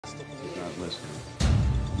Not listening.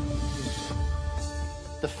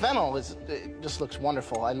 The fennel it just looks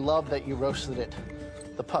wonderful. I love that you roasted it.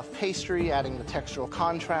 The puff pastry, adding the textural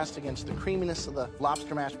contrast against the creaminess of the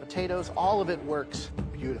lobster mashed potatoes, all of it works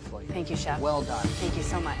beautifully. Thank you, Chef. Well done. Thank you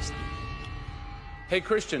so much. Hey,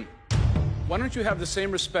 Christian, why don't you have the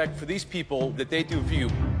same respect for these people that they do for you?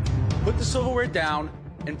 Put the silverware down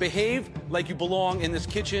and behave like you belong in this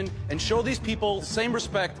kitchen and show these people the same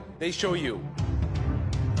respect they show you.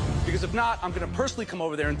 Because if not, I'm going to personally come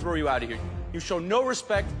over there and throw you out of here. You show no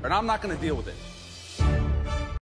respect, and I'm not going to deal with it.